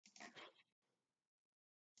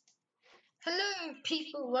Hello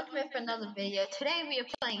people, welcome back for another video. Today we are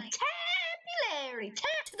playing Tapularity,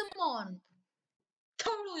 tap to the mon.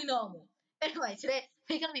 Totally normal. Anyway, today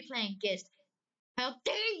we're gonna be playing Guess. How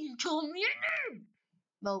dare you call me a noob?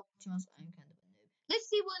 Well, to be honest, I'm kind of a noob. Let's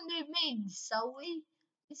see what noob means, shall we?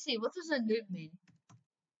 Let's see, what does a noob mean?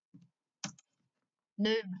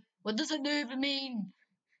 Noob. What does a noob mean?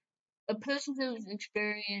 A person who is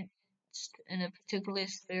experienced in a particular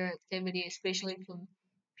sphere of activity, especially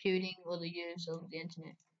computing or the use of the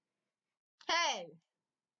internet. Hey!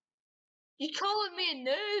 You calling me a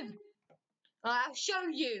noob? I'll show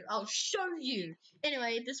you. I'll show you.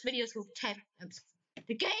 Anyway, this video is called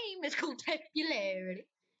The game is called Tapularity.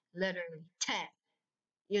 Literally,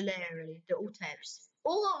 Tapularity. They're all tabs.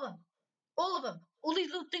 All of them. All of them. All these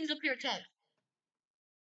little things up here are tabs.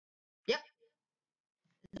 Yep.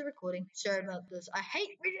 It's recording. Sorry about this. I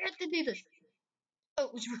hate when you have to do this. Oh,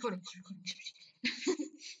 it's recording. It's recording.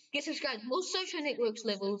 Get subscribed. More social networks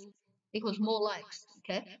levels equals more likes.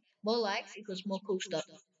 Okay? More likes equals more cool stuff.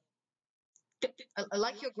 I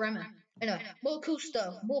like your grammar. Anyway, more cool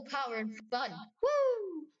stuff, more power and fun.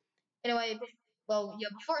 Woo! Anyway, well, yeah,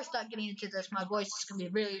 before I start getting into this, my voice is going to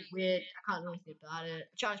be really weird. I can't do anything about it.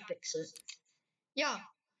 I try to fix it. Yeah.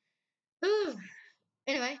 Ooh.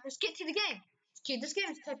 Anyway, let's get to the game. This game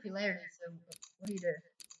is Tapularity, so what do you do?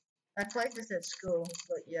 I played this at school,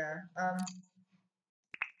 but yeah.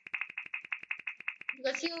 You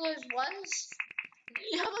guys see all those ones?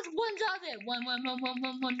 How much ones are there? One.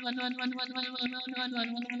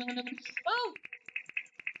 Oh!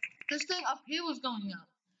 This thing up here was going up.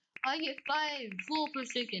 I get 4 per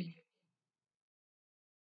second.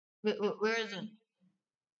 Where is it?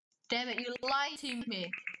 Damn it, you lied to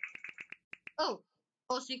me. Oh,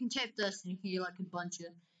 also you can tap this and you can get like a bunch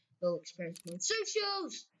of little experience points.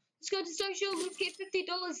 Socials! Let's go to social, let's get $50.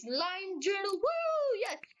 Line journal, woo!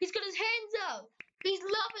 Yeah, he's got his hands up. He's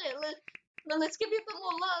loving it. Let's give you a bit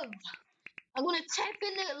more love. I'm gonna tap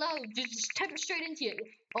in that love. Just tap it straight into you.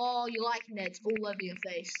 Oh, you're liking that. It's all over your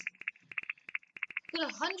face.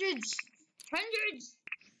 Got hundreds.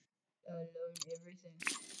 Oh, Lord, everything.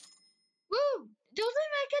 Woo! Those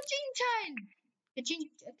are my ka-ching time!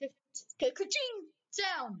 Ka-ching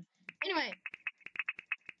sound! Anyway,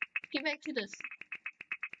 get back to this.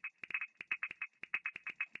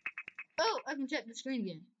 Oh, I can tap the screen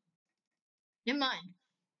again. Never mind.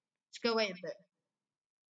 Let's go away a bit.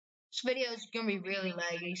 This video is gonna be really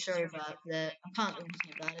laggy. Sorry about that. I can't do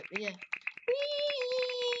anything about it, but yeah. Whee!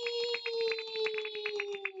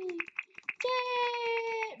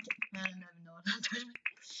 Tap! I don't even know what I'm doing.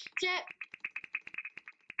 Tap!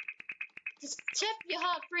 Just tap your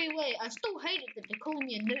heart free way. I still hate it that they're calling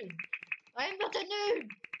me a noob. I am not a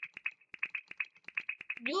noob!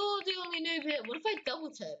 You're the only noob here. What if I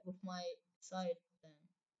double tap with my side thing?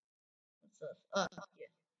 What's this? Oh,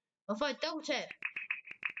 yeah. What if I double tap?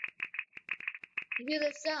 You hear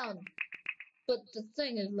that sound? But the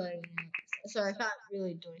thing is lagging out. So I can't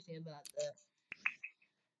really do anything about that.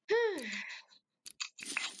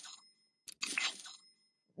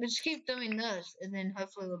 Let's keep doing this, and then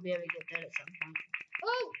hopefully we'll be able to get that at some point.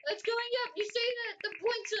 Oh, it's going up! You see that? The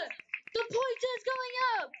pointer! The pointer's going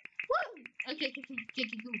up! Woo! Okay, cool.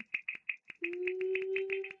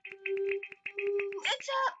 It's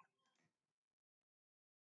up!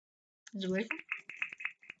 Is it working?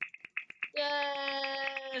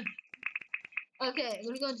 Yay! Okay, I'm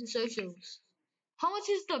gonna go into socials. How much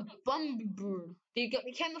is the Bumble? They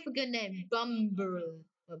came up with a good name, Bumble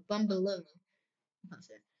or Bumble. That's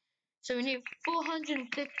it. So we need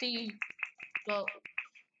 450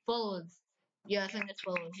 followers. Yeah, I think that's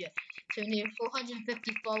followers. Yeah. So we need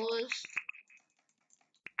 450 followers.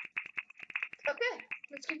 Okay,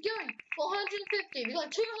 let's keep going. 450. We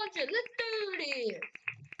got 200. Let's do this.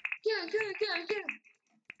 Go.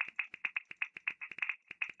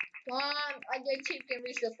 Come on, I guarantee you can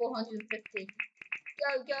reach the 450.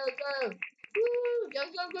 Go. Woo! Go.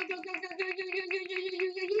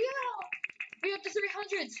 We're up to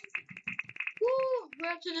 300s. Woo!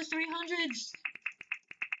 We're up to the 300s.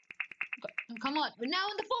 Come on, we're now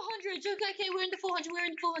in the 400s. Okay, we're in the 400s. We're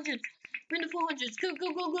in the 400s. Go.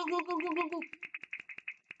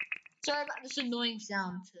 Sorry about this annoying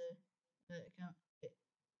sound.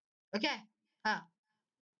 Okay.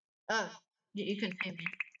 Oh, you couldn't hear me.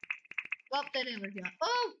 Well, that didn't work out.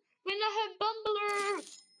 Oh, we now have Bumbler.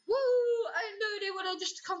 Woo! I have no idea what I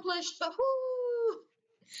just accomplished, but woo!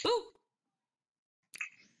 Woo!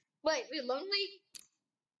 Wait, we're lonely?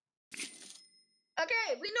 Okay,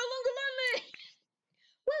 we're no longer lonely!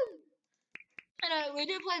 Woo! I know, we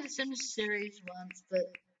did play the Sims series once, but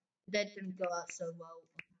that didn't go out so well.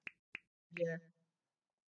 Yeah.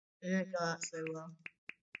 It didn't go out so well.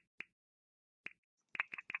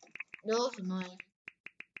 That was annoying.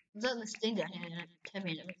 Was that this thing down here and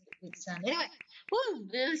tapping it with sound? Anyway, woo!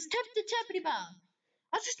 It's tap the tappity bar.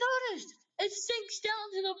 I just noticed it sinks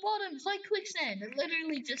down to the bottom. It's like quicksand. It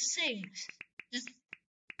literally just sinks. Just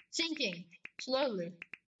sinking. Slowly.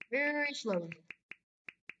 Very slowly.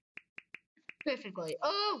 Perfectly.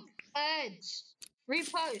 Oh! Ads!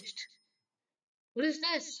 Repost! What is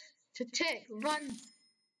this? To tick. Run.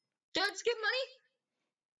 Do I just get money?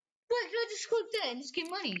 Wait, can I just click that and just get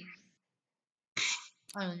money?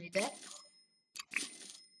 I don't need that.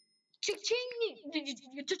 Ching! Ching!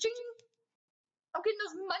 I'm getting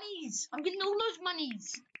those monies. I'm getting all those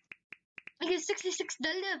monies. I get $66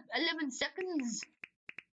 11 seconds.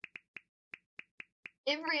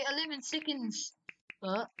 Every 11 seconds.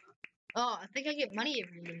 What? Oh, I think I get money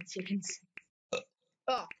every 11 seconds.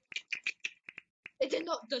 Oh, it did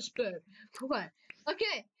not just burp. What?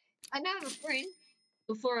 Okay, I now have a friend.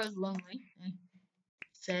 Before I was lonely.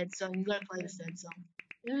 Sad song. You gotta play the sad song.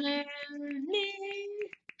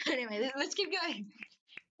 Anyway, let's keep going.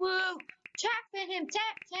 Whoa! Tap at him!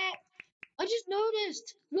 Tap, tap! I just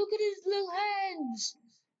noticed! Look at his little hands!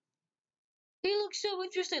 He looks so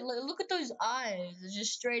interested. Look at those eyes. They're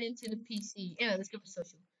just straight into the PC. Anyway, let's go for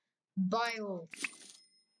social. Bio.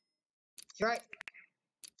 Right.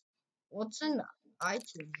 What's in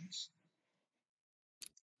iTunes?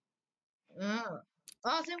 Oh.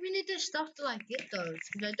 Oh, then we need this stuff to like get those.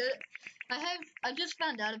 Cause I just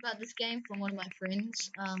found out about this game from one of my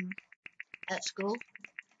friends at school.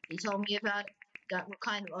 He told me about it. I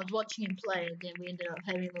was watching him play, and then we ended up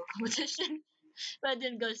having a little competition, but it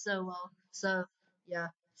didn't go so well. So yeah,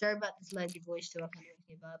 sorry about this laggy voice too. I can't do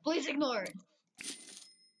anything about it. Please ignore it.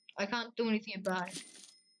 I can't do anything about it.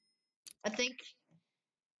 I think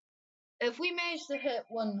if we manage to hit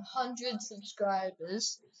 100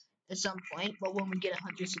 subscribers at some point, well, when we get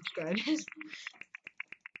 100 subscribers,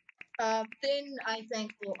 then I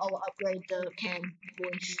think I'll upgrade the cam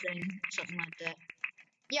voice thing, something like that.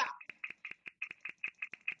 Yeah.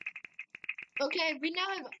 Okay, we now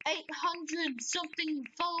have 800 something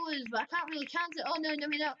followers, but I can't really count it. Oh no,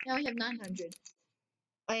 we don't. Now we have 900.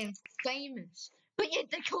 I am famous, but yet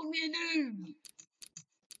they call me a noob.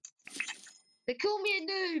 They call me a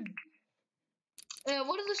noob.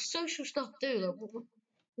 What does the social stuff do? Like,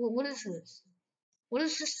 what is this? What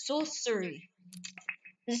is this sorcery?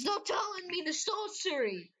 It's not telling me the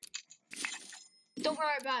sorcery. Don't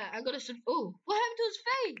worry about it. I got to. Oh, what happened to his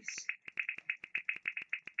face?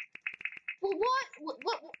 Well, what happened?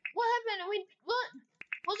 What?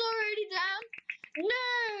 Was already down?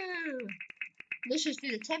 No. Let's just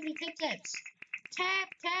do the tappity tap taps. Tap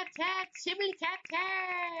tap tap. Simply tap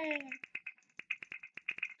tap.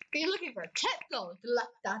 Are you looking for a tap go?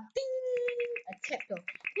 Like that ding. A tap go.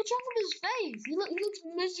 What's wrong with his face? He looks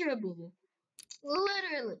miserable.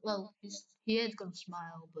 Literally. Well, he is gonna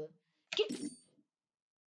smile, but.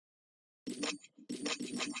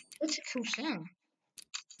 What's a cool sound?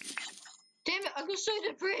 Damn it, I got so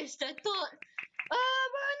depressed. I thought,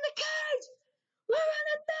 we're in the cage! We're in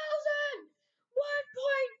 1,000!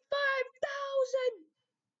 1.5 thousand!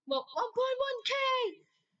 Well, 1.1k!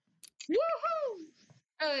 Woohoo!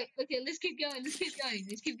 Alright, okay, let's keep going.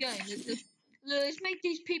 Let's make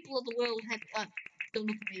these people of the world happy. Don't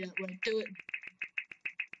look at me that way. Do it.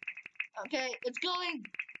 Okay, it's going.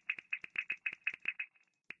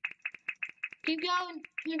 Keep going,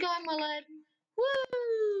 my lad.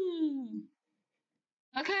 Woo!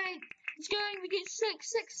 Okay, it's going. We get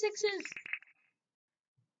six sixes.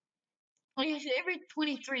 Oh yeah, every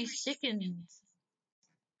 23 seconds.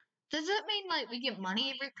 Does that mean like we get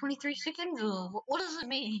money every 23 seconds, or what does it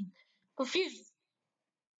mean? Confused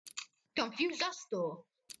us though.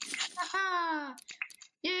 Haha!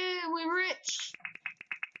 Yeah, we're rich.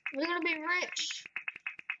 We're gonna be rich.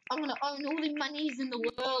 I'm gonna own all the monies in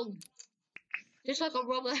the world. Just like a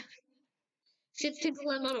robber. Except people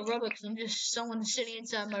I'm not a robber because I'm just someone sitting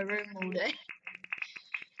inside my room all day.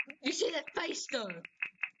 You see that face though?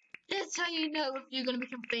 That's how you know if you're gonna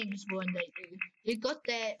become famous one day, dude. You got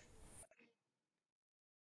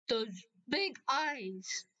those big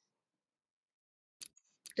eyes.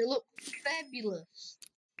 They look fabulous.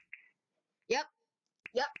 Yep.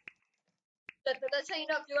 That's how you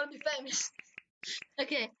know if you're gonna be famous.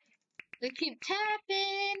 Okay. They keep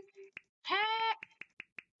tapping. Tap.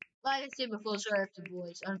 Like I said before, sorry for the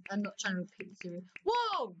voice. I'm not trying to repeat the series.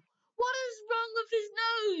 Whoa! What is wrong with his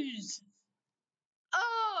nose?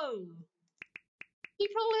 Oh! Did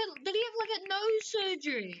he have like a nose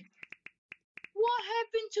surgery? What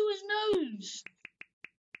happened to his nose?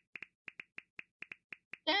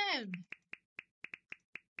 Damn.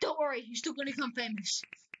 Don't worry, he's still gonna become famous.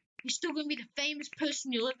 He's still gonna be the famous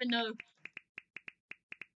person you'll ever know.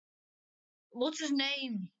 What's his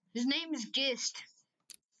name? His name is Gist.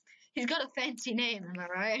 He's got a fancy name, am I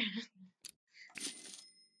right?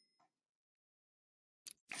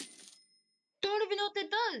 Don't even know what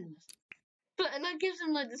that does. But that gives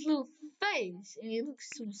him like this little face, and he looks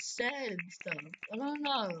so sad and stuff. I don't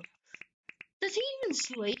know. Does he even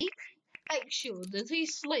sleep? Actually, does he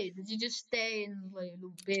sleep? Does he just stay in like a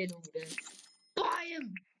little bed all day? Buy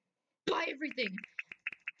him! Buy everything!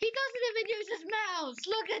 He doesn't even use his mouse!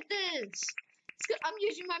 Look at this! I'm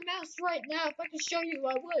using my mouse right now. If I could show you,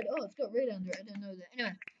 I would. Oh, it's got red under it. I didn't know that.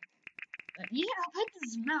 Anyway. Yeah, I've had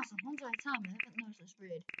this mouse a long time. I haven't noticed it's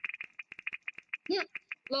red. Yeah.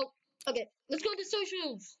 Well, okay. Let's go to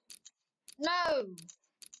socials. No!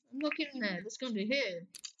 I'm not getting there. Let's go to here.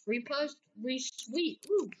 Repost, retweet.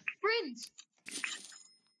 Ooh, friends!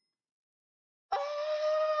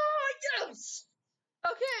 Oh, yes!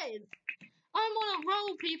 Okay. I'm on a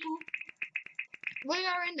roll, people. We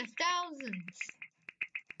are in the thousands.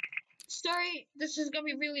 Sorry, this is gonna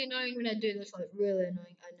be really annoying when I do this. Like, really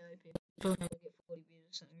annoying. I know people. Probably never get 40 views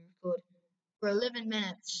or something. Record for 11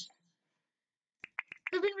 minutes.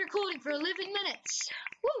 We've been recording for 11 minutes.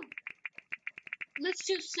 Woo! Let's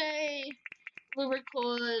just say we've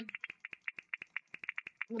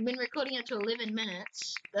been recording it to 11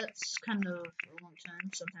 minutes. That's kind of a long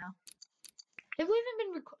time somehow. Have I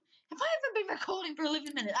ever been recording for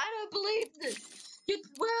 11 minutes? I don't believe this.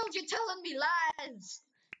 World, you're telling me lies.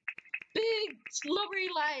 Big slobbery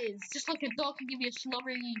lies. Just like a dog can give you a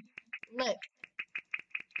slobbery lick.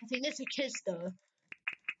 I think that's a kiss though.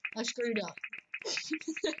 I screwed up.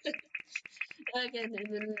 Okay,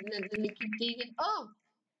 let me keep digging. Oh!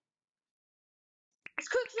 It's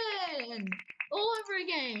quicksand! All over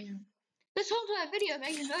again! This whole entire video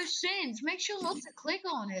makes no sense. Make sure not to click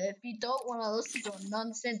on it if you don't want to listen to a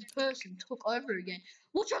nonsense person talk over again.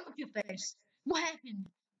 What's wrong with your face? What happened?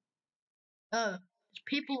 Oh, there's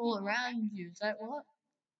people all around you. Is that what?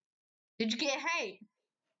 Did you get hate?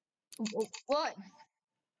 What?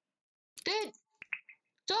 Did?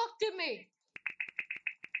 Talk to me!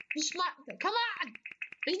 You smart. Come on!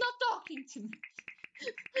 He's not talking to me.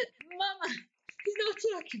 Mama, he's not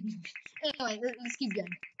talking to me. Anyway, let's keep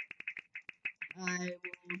going. I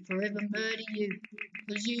will forever murder you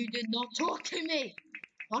because you did not talk to me.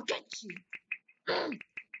 I'll get you.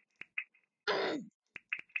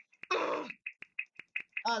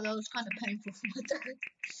 Oh, that was kind of painful for my dad.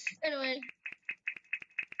 Anyway,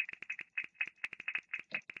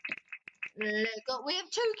 let go. We have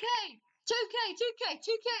 2K. 2K, 2K,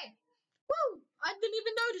 2K. Woo! I didn't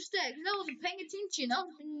even notice that because I wasn't paying attention.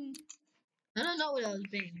 I don't know what I was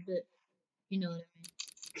being, but you know what I mean.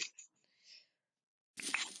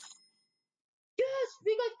 Yes,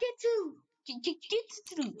 we got get to. Get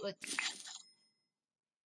to. What?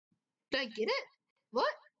 Did I get it?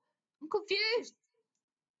 What? I'm confused.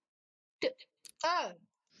 Oh,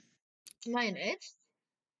 am I an edge?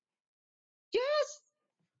 Yes!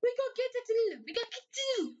 We got get to. We got get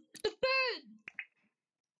to. The bird.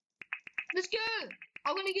 Let's go.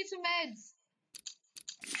 I'm gonna get some meds.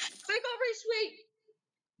 We got retweet.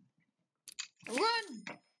 Run.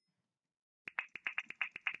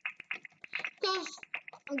 Because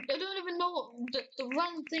I don't even know what the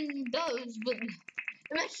run thing does, but it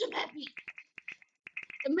makes him happy.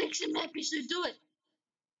 It makes him happy, so do it.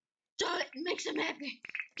 Do it. It makes him happy.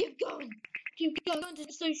 Keep going. Keep going to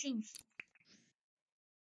the socials.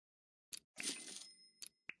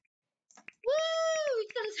 Woo!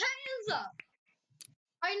 He's got his hands up.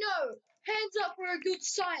 I know. Hands up are a good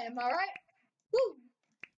sign, am I right? Woo!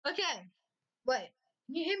 Okay. Wait.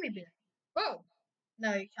 Can you hear me better? Oh.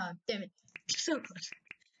 No, you can't. Damn it. So close.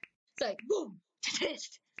 It's like, boom.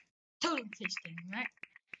 Test. Total testing, right?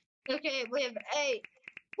 Okay, we have 8.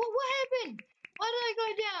 What happened? Why did I go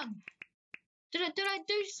down? Did I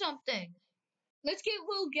do something? Let's get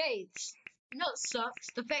Will Gates. You know what sucks?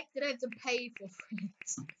 The fact that I have to pay for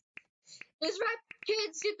friends. That's right,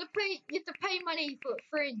 kids. You have to pay money for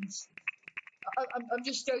friends. I'm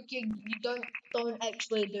just joking. You don't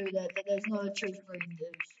actually do that. There's no true friend.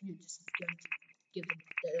 You're just going to give them.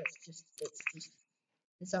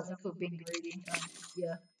 That's something for being greedy.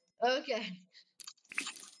 Yeah. Okay.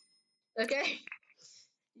 Okay.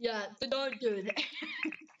 Yeah. So don't do that.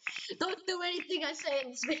 Don't do anything I say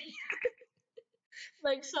in this video.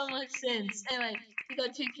 Makes so much sense. Anyway, we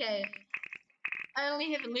got 2K. I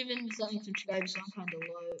only have 11 something subscribers, so I'm kind of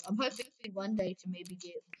low. I'm hoping one day to maybe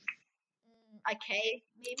get a K,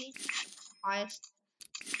 maybe highest.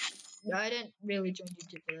 No, I don't really join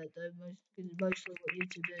YouTube for that though, because mostly what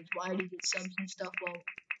YouTube is, why do you get subs and stuff? Well,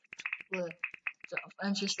 for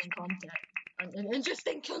interesting content.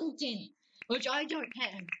 Interesting content, which I don't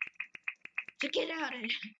have. So get out of here.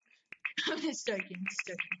 I'm just joking,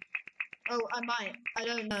 Oh, I might. I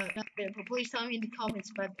don't know. But please tell me in the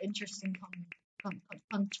comments if I have interesting content.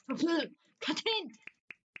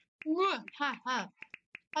 Ha ha.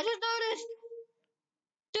 I just noticed.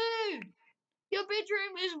 Dude, your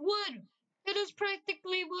bedroom is wood. It is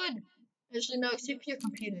practically wood. Actually, no, except your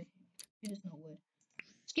computer. Computer's not wood.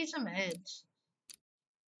 Let's get some ads.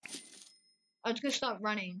 I'm just gonna start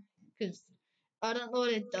running because I don't know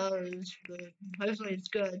what it does, but hopefully it's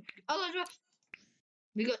good. Oh,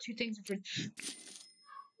 we got two things in front.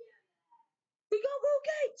 We got more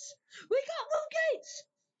gates. We got more gates.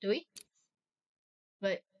 Do we?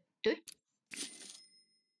 Wait, do we?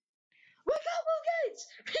 We got more gates.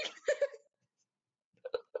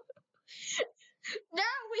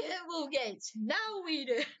 Now we have more gates. Now we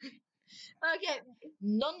do. Okay,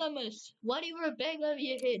 anonymous. Why do you wear a bag over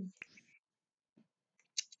your head?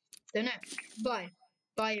 Don't know. Buy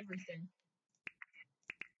everything.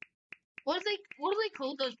 What do they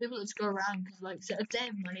call those people that just go around? Because like, so if they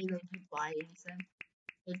have money, they'll just buy anything.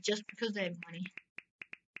 But just because they have money.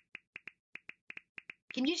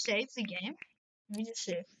 Can you save the game? Let me just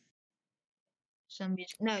save. Some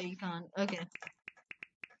music. No, you can't. Okay.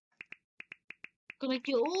 Gonna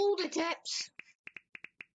get all the taps.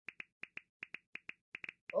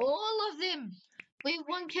 All of them. We have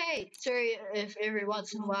 1K. Sorry if every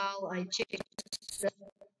once in a while I check.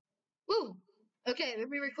 Woo! Okay, we'll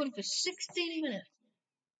be recording for 16 minutes.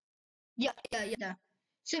 Yeah.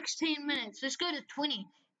 16 minutes. Let's go to 20.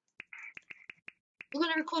 We're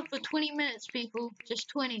gonna record for 20 minutes, people. Just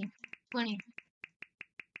 20. 20.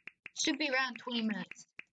 Should be around 20 minutes.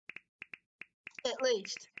 At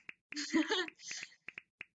least.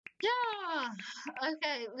 Yeah.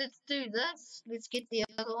 Okay, let's do this. Let's get the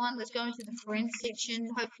other one. Let's go into the friends section.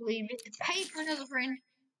 Hopefully we have to pay for another friend.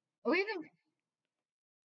 Or even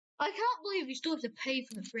I can't believe we still have to pay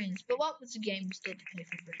for the friends. But what was the game we still have to pay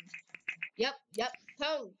for friends? Yep.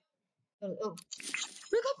 Oh. We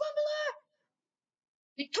got Popular!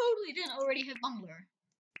 We totally didn't already have Bungler.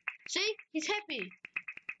 See? He's happy.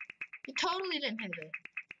 He totally didn't have it.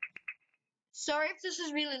 Sorry if this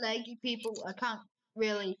is really laggy, people. I can't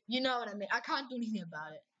really, you know what I mean. I can't do anything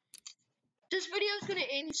about it. This video's gonna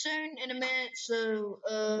end soon in a minute, so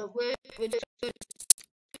we're just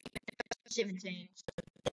 17. So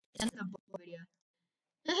that's the video.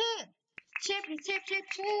 Tap.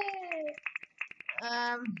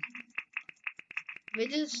 We're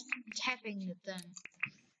just tapping the thing.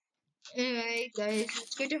 Anyway, guys,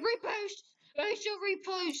 let's go to repost. I shall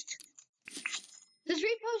repost. Does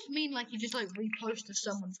repost mean like you just like repost to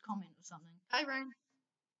someone's comment or something? Hi, Ryan.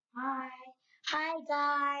 Hi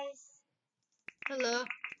guys. Hello.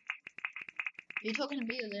 Are you talking to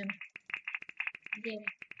me or them? Yeah.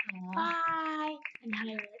 Aww. Hi. And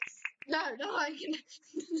hi, Alex. No, I can.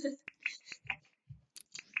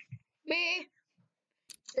 Me.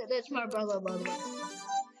 That's my brother, by the way.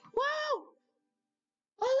 Wow!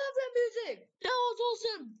 I love that music. That was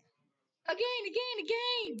awesome. Again.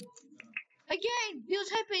 He was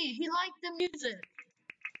happy. He liked the music.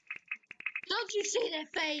 Don't you see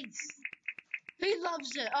that face? He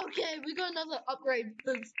loves it. Okay, we got another upgrade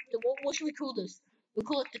boost. What should we call this? We'll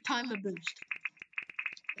call it the timer boost.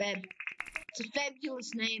 Fab. It's a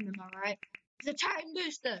fabulous name, am I right? It's a time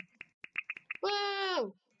booster.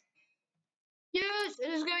 Whoa! Yes, it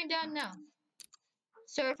is going down now.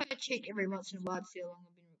 So if I check every once in a while to see how long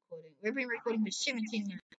I've been recording. We've been recording for 17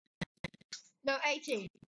 minutes. No, 18.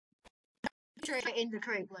 I'm sure I end the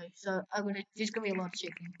correctly, so there's gonna be a lot of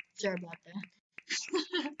checking. Sorry about that.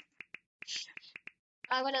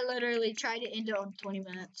 I'm gonna literally try to end it on 20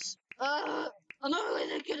 minutes. I'm not really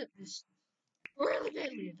that good at this. Really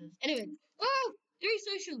badly at this. Anyway, 3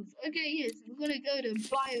 socials. Okay, yes, we're gonna go to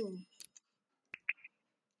bio.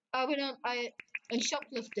 I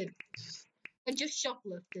shoplifted. I just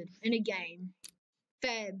shoplifted in a game.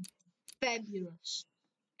 Fabulous.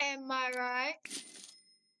 Am I right?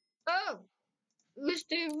 Oh, let's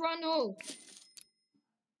do run all.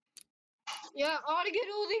 Yeah, I want to get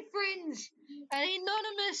all these friends. I need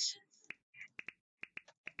anonymous.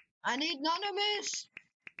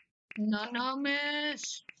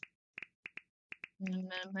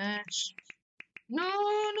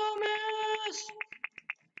 Anonymous.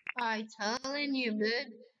 I telling you,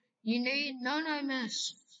 bud. You need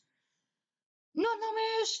anonymous.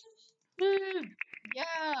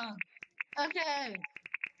 Yeah. Okay,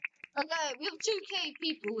 we have 2K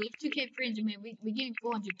people. We have 2K friends. I mean, we're getting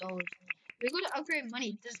 $400. We're going to upgrade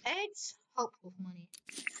money. Does ads help with money?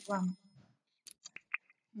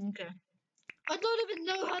 Okay. I don't even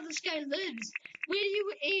know how this guy lives. Where do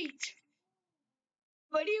you eat?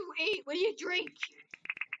 What do you eat? What do you drink?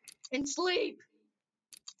 And sleep?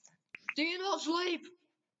 Do you not sleep?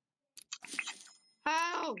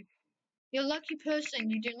 How? You're a lucky person.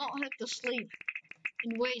 You do not have to sleep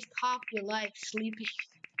and waste half your life sleeping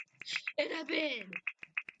in a bed.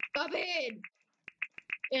 A bed.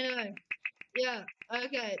 You know. Yeah.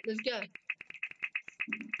 Okay. Let's go.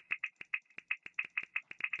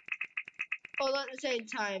 All at the same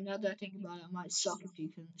time, now that I think about it, it might suck if you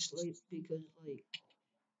couldn't sleep because, like,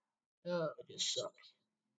 it just sucks.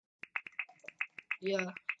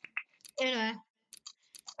 Yeah. Anyway.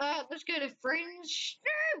 Let's go to Fringe.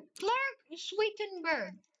 No! Clark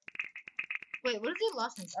Sweetenberg. Wait, what are their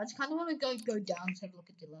last names? I just kind of want to go down to have a look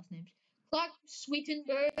at their last names. Clark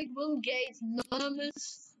Sweetenberg, Will Gates,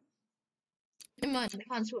 Anonymous. Never mind,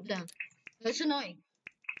 I can't swap down. That's annoying.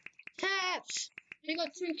 Taps! They got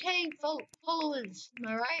 2K followers, am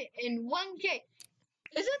I right? And 1K.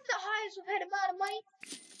 Is it the highest we've had amount of money?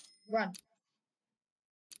 Run.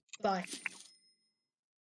 Bye.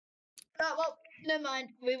 Oh, well, never mind.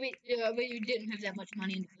 We didn't have that much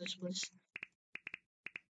money in the first place.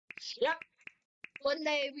 Yep. One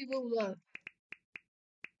day we will,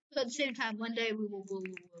 but at the same time, one day we will rule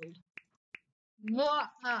the world.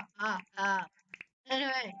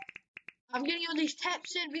 Anyway, I'm getting all these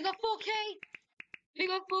taps in. We got 4K. We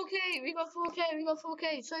got 4K. We got 4K. We got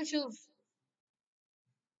 4K. Socials.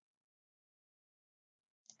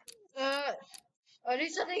 I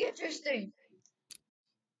need something interesting.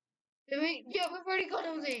 Yeah, we've already got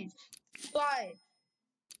all these. Fine.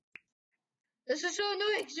 This is so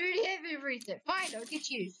annoying because we already have everything. Fine, I'll get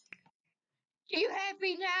you. Are you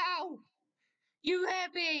happy now? You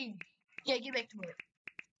happy? Yeah, get back to work.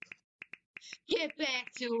 Get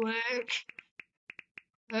back to work.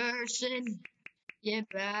 Person. Get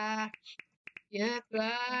back. Get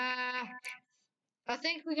back. I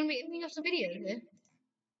think we're going to be ending off the video here.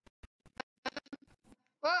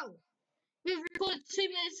 Whoa. We've recorded 2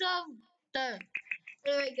 minutes of the...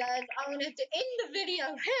 Anyway, guys, I'm going to have to end the video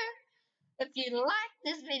here. If you like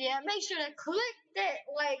this video, make sure to click that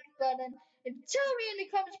like button and tell me in the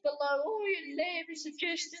comments below all your lovely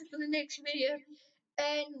suggestions for the next video.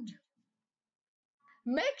 And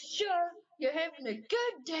make sure you're having a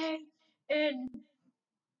good day. And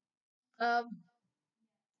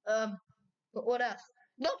um what else?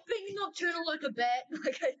 Not being nocturnal like a bat.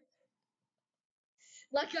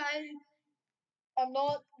 I'm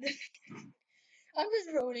not. I'm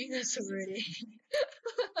just ruining this already.